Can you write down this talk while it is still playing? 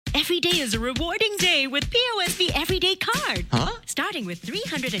Every day is a rewarding day with POSB Everyday Card. Huh? Starting with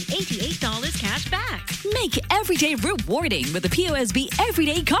 $388 cash back. Make every day rewarding with the POSB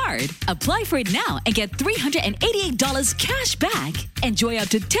Everyday Card. Apply for it now and get $388 cash back. Enjoy up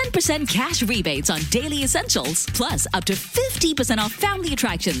to 10% cash rebates on daily essentials, plus up to 50% off family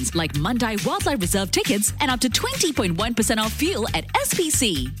attractions like Mandai Wildlife Reserve tickets and up to 20.1% off fuel at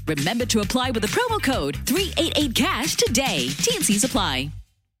SPC. Remember to apply with the promo code 388CASH today. T&Cs apply.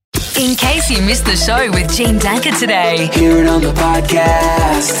 In case you missed the show with Gene Danker today, Hear it on the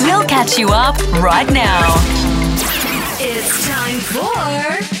podcast. we'll catch you up right now. It's time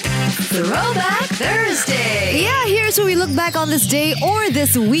for Throwback Thursday. Yeah, here's where we look back on this day or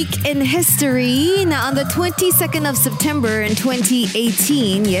this week in history. Now, on the 22nd of September in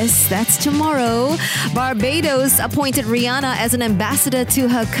 2018, yes, that's tomorrow, Barbados appointed Rihanna as an ambassador to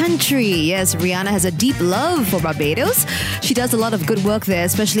her country. Yes, Rihanna has a deep love for Barbados. She does a lot of good work there,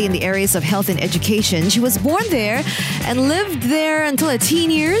 especially in the areas of health and education. She was born there and lived there until her teen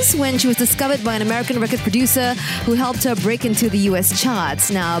years when she was discovered by an American record producer who helped her break into the US charts.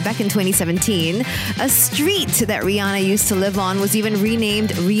 Now, back in 2017, a street that Rihanna used to live on was even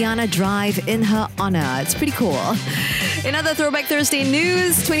renamed Rihanna Drive in her honor. It's pretty cool. In other Throwback Thursday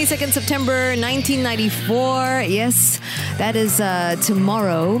news, 22nd September 1994. Yes, that is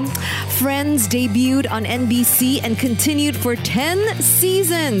tomorrow. Friends debuted on NBC and continued for 10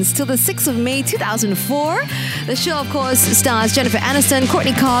 seasons till the 6th of May 2004. The show, of course, stars Jennifer Aniston,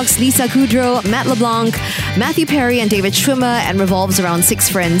 Courtney Cox, Lisa Kudrow, Matt LeBlanc, Matthew Perry, and David Schwimmer, and revolves around 6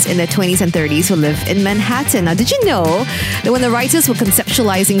 friends in their 20s and 30s who live in Manhattan. Now, did you know that when the writers were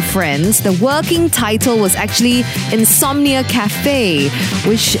conceptualizing Friends, the working title was actually Insomnia Cafe,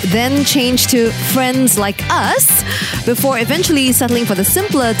 which then changed to Friends Like Us, before eventually settling for the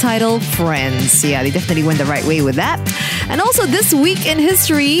simpler title Friends. Yeah, they definitely went the right way with that. And also this week in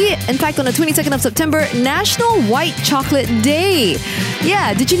history, in fact, on the 22nd of September, National White Chocolate Day.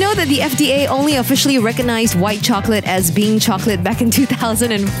 Yeah, did you know that the FDA only officially recognized white chocolate as being chocolate back in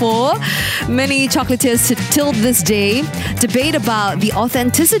 2004? Many chocolatiers till this day debate about the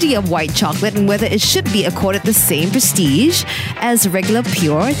authenticity of white chocolate and whether it should be accorded the same prestige as regular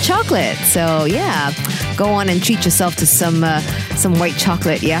pure chocolate. So yeah, go on and treat yourself to some white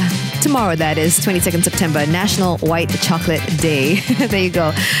chocolate. Yeah, tomorrow, that is 22nd September, National White Chocolate Day. There you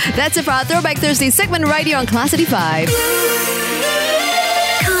go. That's it for our Throwback Thursday segment right here on Class 85.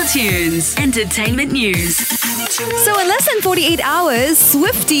 Cartunes, entertainment news. So in less than 48 hours,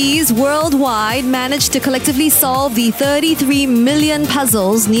 Swifties worldwide managed to collectively solve the 33 million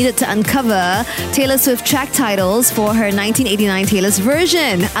puzzles needed to uncover Taylor Swift track titles for her 1989 Taylor's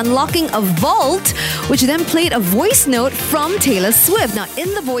version, unlocking a vault, which then played a voice note from Taylor Swift. Now,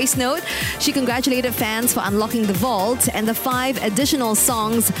 in the voice note, she congratulated fans for unlocking the vault, and the 5 additional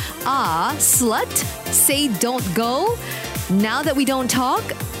songs are Slut, Say Don't Go, Now That We Don't Talk,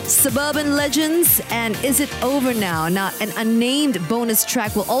 Suburban Legends, and Is It Over Now? Now, an unnamed bonus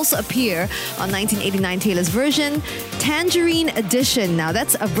track will also appear on 1989 Taylor's version, Tangerine Edition. Now,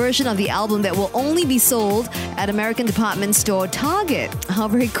 that's a version of the album that will only be sold at American department store Target. How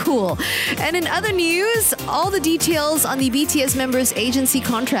very cool. And in other news, all the details on the BTS members' agency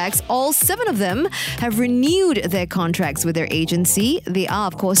contracts, all 7 of them have renewed their contracts with their agency. They are,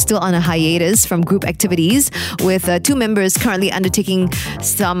 of course, still on a hiatus from group activities, with 2 members currently undertaking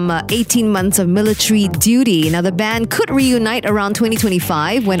some 18 months of military duty. Now, the band could reunite around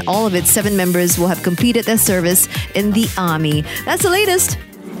 2025 when all of its 7 members will have completed their service in the army. That's the latest.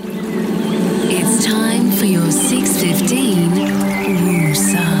 It's time for your 6:15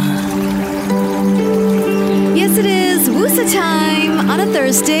 Woosa. Yes, it is Woosa time on a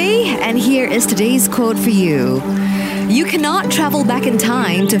Thursday, and here is today's quote for you. You cannot travel back in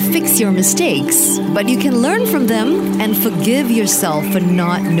time to fix your mistakes, but you can learn from them and forgive yourself for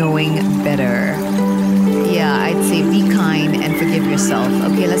not knowing better. Yeah, I'd say be kind and forgive yourself.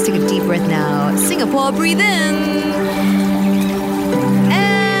 Okay, let's take a deep breath now. Singapore, breathe in.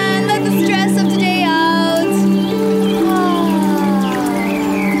 And let the stress of today out.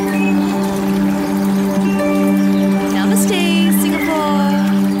 Namaste, Singapore.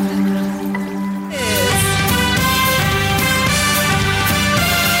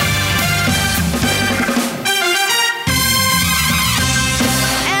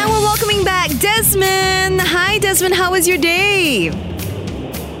 And we're welcoming back Desmond. Hi, Desmond. How was your day?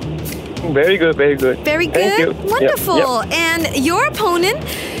 Very good, very good. Very good? Thank you. Wonderful. Yep. And your opponent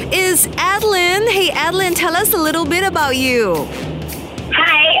is Adeline. Hey, Adeline, tell us a little bit about you.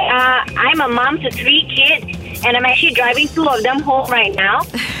 Hi, I'm a mom to 3 kids, and I'm actually driving 2 of them home right now.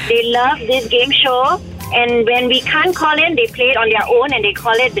 They love this game show, And when we can't call in, they play it on their own and they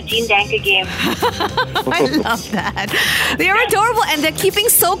call it the Gene Danker game. I love that. They are adorable and they're keeping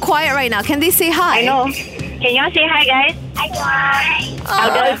so quiet right now. Can they say hi? I know. Can y'all say hi, guys? Hi.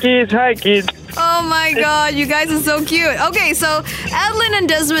 Hi, kids. Hi, kids. Oh my God, you guys are so cute. Okay, so Adeline and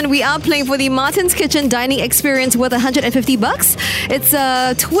Desmond, we are playing for the Martin's Kitchen dining experience worth $150. It's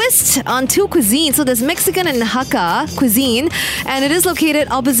a twist on two cuisines. So there's Mexican and Hakka cuisine, and it is located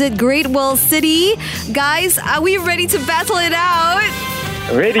opposite Great Wall City. Guys, are we ready to battle it out?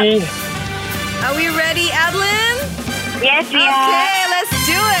 Ready? Are we ready, Adeline? Yes, we are. Okay, let's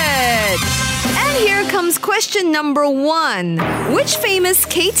do it. And here comes question number 1. Which famous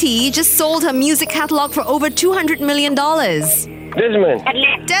KT just sold her music catalog for over $200 million? Desmond.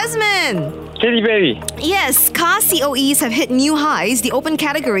 Desmond! Katy Perry. Yes, car COEs have hit new highs. The open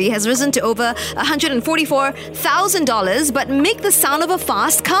category has risen to over $144,000, but make the sound of a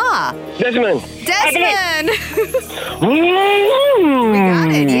fast car. Desmond. Desmond! We got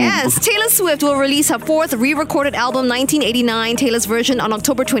it, yes. Taylor Swift will release her 4th re-recorded album, 1989, Taylor's version, on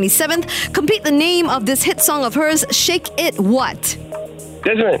October 27th. Complete the name of this hit song of hers, Shake It What?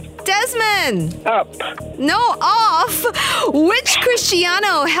 Desmond. Desmond! Up. No, off! Which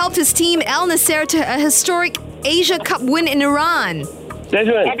Cristiano helped his team Al Nassr to a historic Asia Cup win in Iran?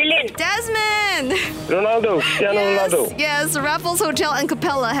 Desmond. Desmond! Ronaldo. Cristiano Ronaldo. Yes, Raffles Hotel and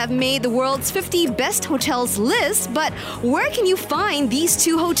Capella have made the world's 50 best hotels list, but where can you find these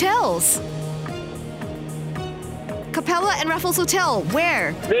two hotels? Capella and Raffles Hotel,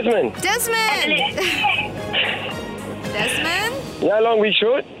 where? Desmond. Desmond! Desmond? Yeah, how long we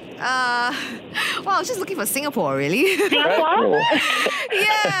shoot? Well, I was just looking for Singapore, really. Singapore?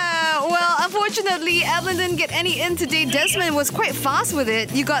 Yeah, well, unfortunately, Evelyn didn't get any in today. Desmond was quite fast with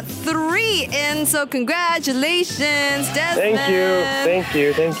it. You got 3 in, so congratulations, Desmond. Thank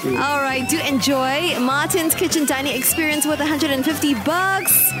you. All right, do enjoy Martin's Kitchen Dining Experience worth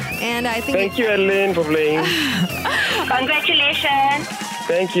 $150. And I think... Thank you, Adeline, for playing. Congratulations.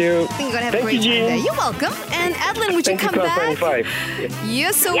 Thank you. I think you're going to have a great time there. You're welcome. And Adeline, would you come back? 25.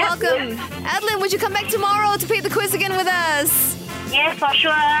 You're so welcome. Adeline, would you come back tomorrow to play the quiz again with us? Yes, for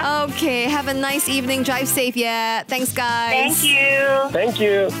sure. Okay, have a nice evening. Drive safe, yeah. Thanks, guys. Thank you. Thank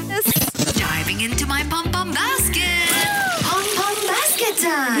you. Diving into my pom-pom basket. Pom-pom basket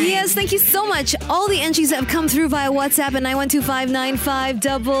time. Yes, thank you so much. All the entries that have come through via WhatsApp at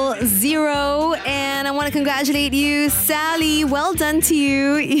 91259500. And I want to congratulate you, Sally. Well done to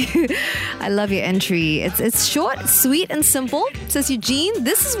you. I love your entry. It's short, sweet, and simple. Says Eugene,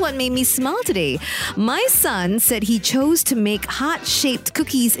 this is what made me smile today. My son said he chose to make heart-shaped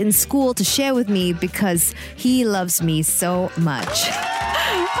cookies in school to share with me because he loves me so much.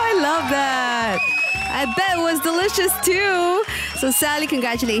 I love that. I bet it was delicious too. So Sally,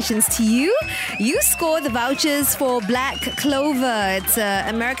 congratulations to you. You scored the vouchers for Black Clover. It's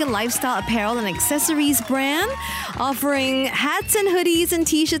an American lifestyle apparel and accessories brand offering hats and hoodies and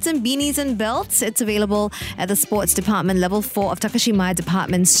t-shirts and beanies and belts. It's available at the sports department level 4 of Takashimaya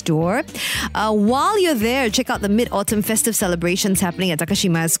department store. While you're there, check out the Mid-Autumn festive celebrations happening at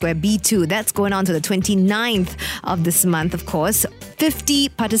Takashimaya Square B2. That's going on to the 29th of this month, of course. 50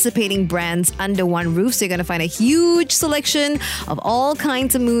 participating brands under one roof. So you're going to find a huge selection of all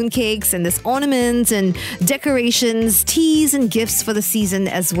kinds of mooncakes and there's ornaments and decorations, teas and gifts for the season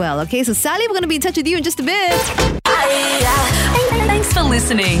as well. Okay, so Sally, we're going to be in touch with you in just a bit. Thanks for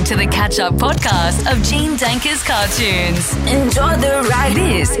listening to the catch-up podcast of Gene Danker's Cartunes. Enjoy the ride.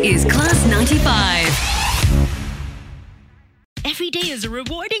 This is Class 95. Every day is a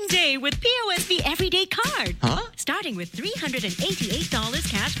rewarding day with POSB Everyday Card. Starting with $388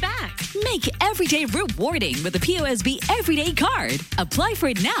 cash back. Make every day rewarding with the POSB Everyday Card. Apply for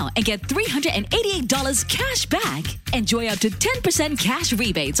it now and get $388 cash back. Enjoy up to 10% cash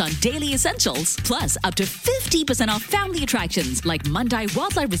rebates on daily essentials, plus up to 50% off family attractions like Mandai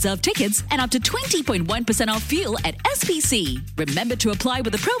Wildlife Reserve tickets and up to 20.1% off fuel at SPC. Remember to apply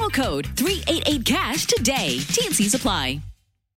with the promo code 388CASH today. T&Cs apply.